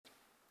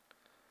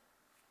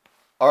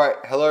All right,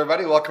 hello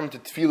everybody. Welcome to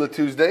Tefillah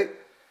Tuesday.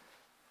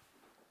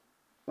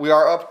 We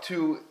are up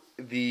to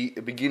the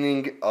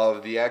beginning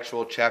of the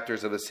actual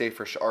chapters of the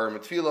Sefer Sha'arim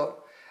Tefillah,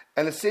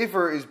 and the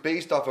Sefer is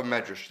based off a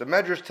Medrash. The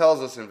Medrash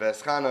tells us in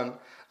Veschanan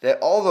that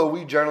although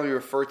we generally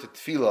refer to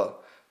Tefillah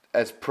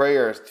as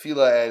prayer, as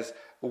Tefillah as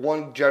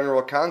one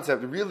general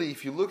concept, really,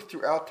 if you look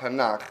throughout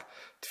Tanakh,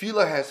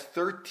 Tefillah has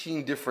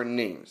 13 different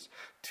names.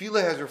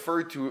 Tefillah has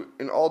referred to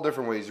in all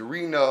different ways: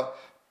 Rina,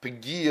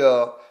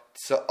 Pegia,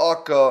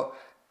 Tza'aka,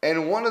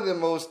 and one of the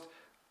most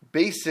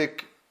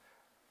basic,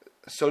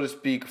 so to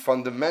speak,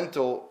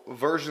 fundamental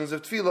versions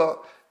of Tefillah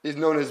is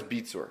known as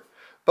Bitzur.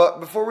 But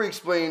before we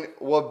explain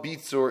what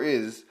Bitzur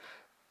is,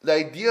 the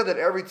idea that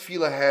every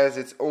Tefillah has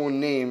its own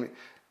name,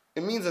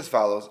 it means as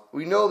follows.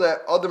 We know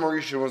that Adam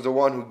HaRishon was the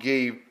one who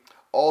gave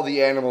all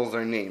the animals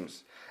their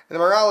names. And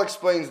the Maharal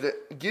explains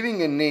that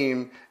giving a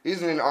name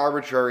isn't an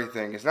arbitrary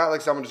thing. It's not like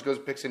someone just goes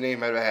and picks a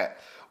name out of a hat.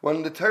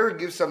 When the Torah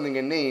gives something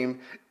a name,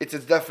 it's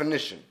its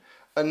definition.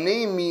 A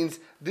name means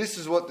this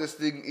is what this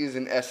thing is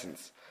in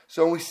essence.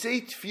 So when we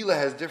say Tefillah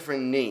has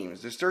different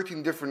names, there's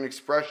 13 different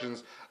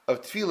expressions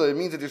of Tefillah, it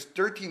means that there's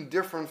 13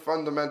 different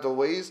fundamental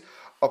ways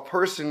a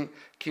person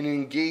can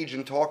engage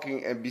in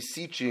talking and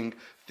beseeching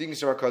things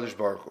from HaKadosh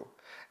Baruch Hu.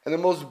 And the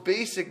most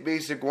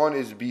basic one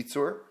is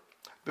Bitzur,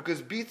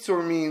 because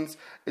Bitzur means,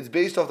 it's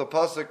based off the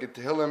Pasuk in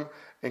Tehillim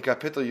in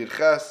Kapitel Yud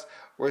Ches,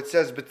 where it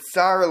says,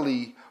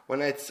 B'tzarli,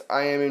 when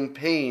I am in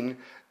pain,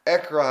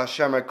 Ekra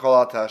Hashem, I call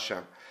out to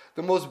Hashem.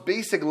 The most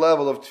basic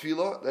level of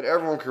tefillah that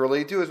everyone can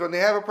relate to is when they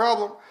have a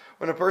problem.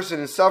 When a person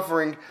is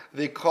suffering,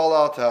 they call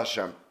out to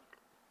Hashem.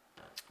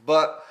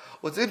 But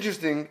what's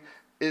interesting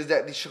is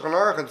that the Shulchan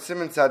Aruch and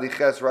Siman Tzadi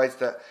Ches writes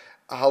that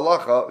a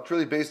halacha, it's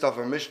really based off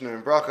a Mishnah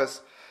in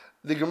Brachas.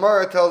 The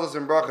Gemara tells us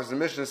in Brachas, the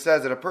Mishnah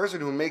says that a person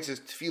who makes his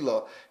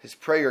tefillah, his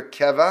prayer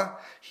keva,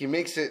 he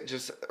makes it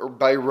just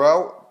by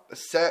row,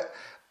 set.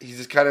 He's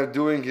just kind of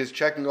doing his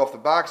checking off the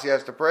box. He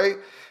has to pray.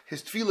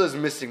 His tefillah is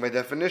missing. By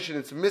definition,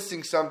 it's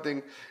missing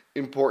something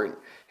important.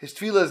 His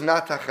tefillah is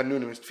not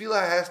tachanunim. His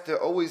tefillah has to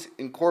always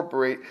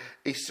incorporate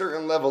a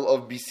certain level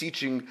of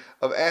beseeching,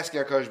 of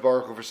asking HaKadosh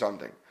Baruch Hu for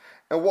something.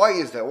 And why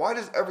is that? Why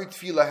does every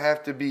tefillah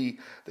have to be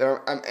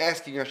that I'm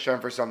asking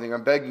Hashem for something,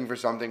 I'm begging for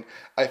something,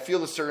 I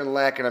feel a certain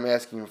lack and I'm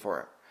asking Him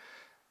for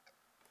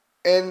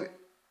it? And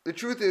the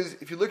truth is,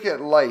 if you look at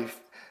life,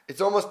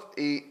 it's almost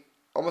a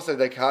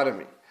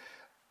dichotomy.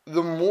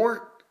 The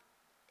more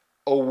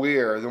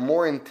aware, the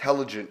more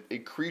intelligent a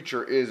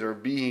creature is or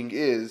being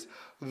is,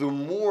 the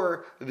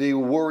more they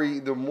worry,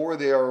 the more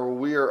they are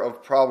aware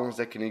of problems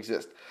that can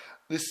exist.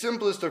 The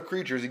simplest of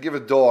creatures, you give a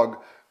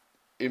dog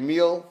a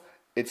meal,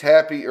 it's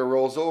happy, it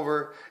rolls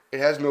over, it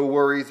has no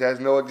worries, it has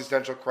no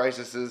existential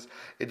crises,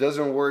 it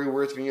doesn't worry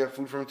where it's going to get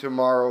food from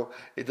tomorrow,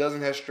 it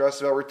doesn't have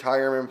stress about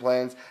retirement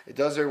plans, it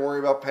doesn't worry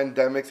about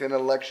pandemics and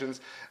elections.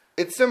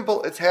 It's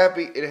simple, it's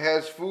happy, it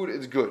has food,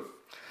 it's good.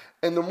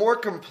 And the more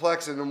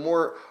complex and the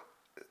more,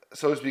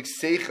 so to speak,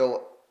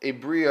 seichel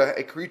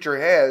a creature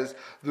has,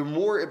 the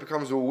more it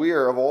becomes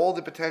aware of all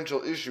the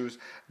potential issues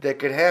that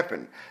could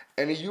happen.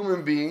 And a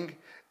human being,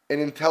 an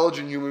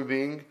intelligent human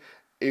being,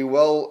 a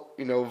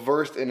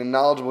versed and a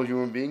knowledgeable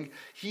human being,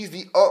 he's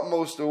the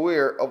utmost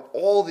aware of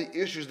all the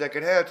issues that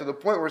could have, to the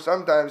point where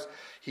sometimes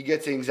he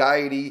gets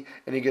anxiety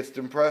and he gets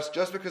depressed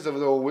just because of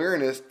the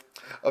awareness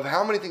of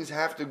how many things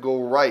have to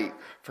go right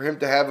for him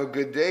to have a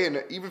good day.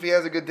 And even if he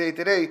has a good day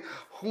today,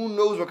 who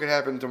knows what could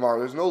happen tomorrow?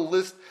 There's no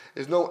list,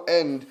 there's no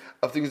end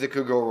of things that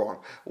could go wrong.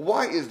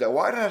 Why is that?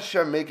 Why did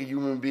Hashem make a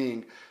human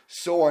being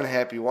so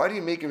unhappy? Why do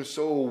you make him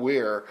so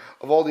aware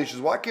of all the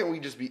issues? Why can't we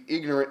just be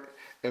ignorant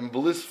and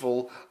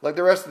blissful like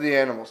the rest of the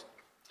animals?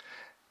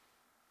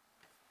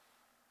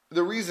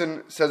 The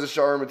reason, says the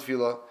Sha'arim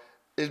Tefillah,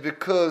 is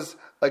because,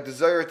 like the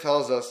Zohar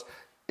tells us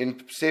in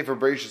Sefer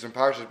Bereishis and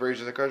Parshas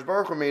Bereishis, HaKadosh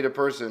Baruch Hu made a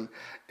person,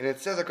 and it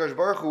says HaKadosh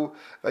Baruch Hu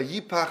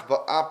vayipach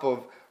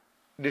ba'apov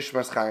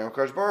nishmas chayim.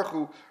 HaKadosh Baruch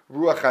Hu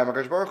ruach chayim.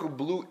 HaKadosh Baruch Hu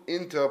blew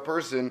into a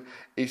person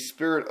a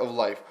spirit of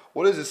life.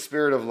 What is a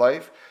spirit of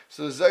life?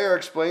 So the Zohar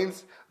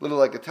explains, a little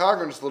like the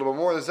Targum, just a little bit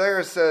more. The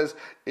Zohar says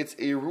it's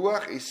a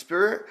ruach, a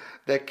spirit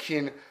that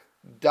can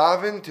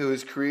daven to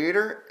his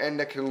Creator and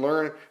that can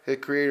learn his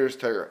Creator's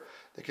Torah.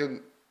 That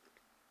can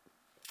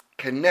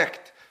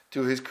connect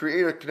to his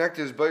Creator, connect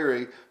to his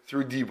Bayrei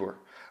through Dibur.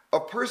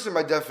 A person,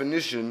 by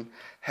definition,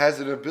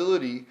 has an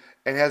ability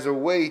and has a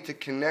way to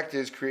connect to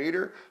his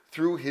Creator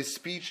through his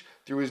speech,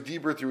 through his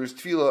Dibur, through his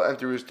Tefillah, and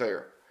through his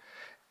Torah.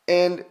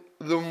 And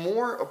the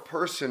more a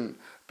person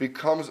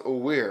becomes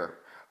aware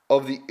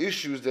of the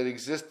issues that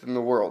exist in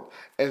the world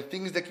and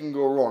things that can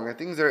go wrong and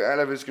things that are out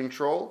of his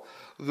control,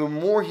 the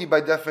more he,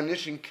 by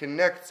definition,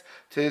 connects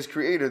to his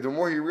Creator, the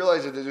more he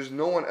realizes that there's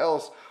no one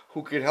else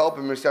who could help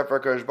him except for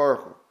HaKadosh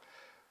Baruch Hu.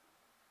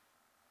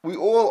 We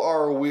all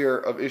are aware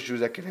of issues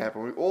that can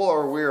happen. We all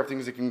are aware of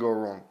things that can go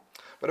wrong.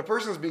 But a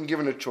person is being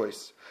given a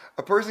choice.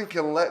 A person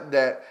can let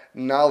that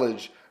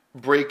knowledge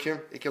break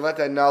him. It can let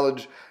that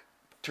knowledge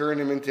turn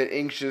him into an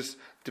anxious,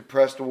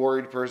 depressed,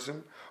 worried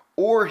person.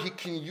 Or he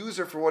can use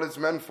it for what it's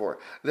meant for.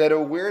 That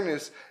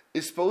awareness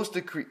is supposed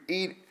to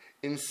create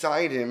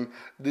inside him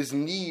this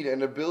need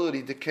and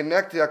ability to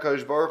connect to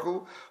HaKadosh Baruch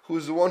Hu,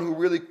 who's the one who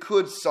really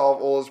could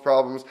solve all his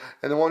problems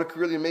and the one who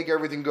could really make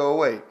everything go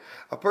away.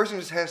 A person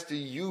just has to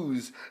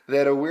use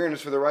that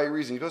awareness for the right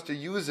reason. He's supposed to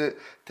use it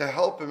to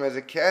help him as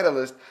a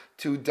catalyst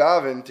to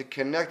daven, to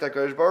connect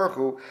HaKadosh Baruch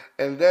Hu,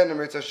 and then,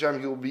 Eretz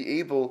Hashem, he will be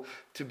able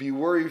to be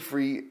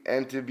worry-free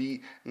and to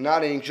be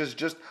not anxious,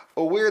 just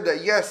aware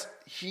that, yes,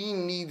 he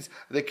needs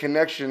the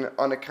connection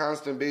on a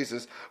constant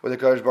basis with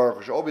HaKadosh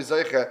Baruch Hu. Should be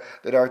zeicha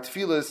that our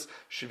tefillas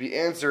should be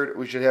answered,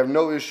 we should have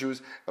no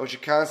issues, and we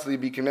should constantly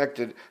be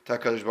connected to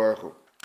HaKadosh Baruch Hu.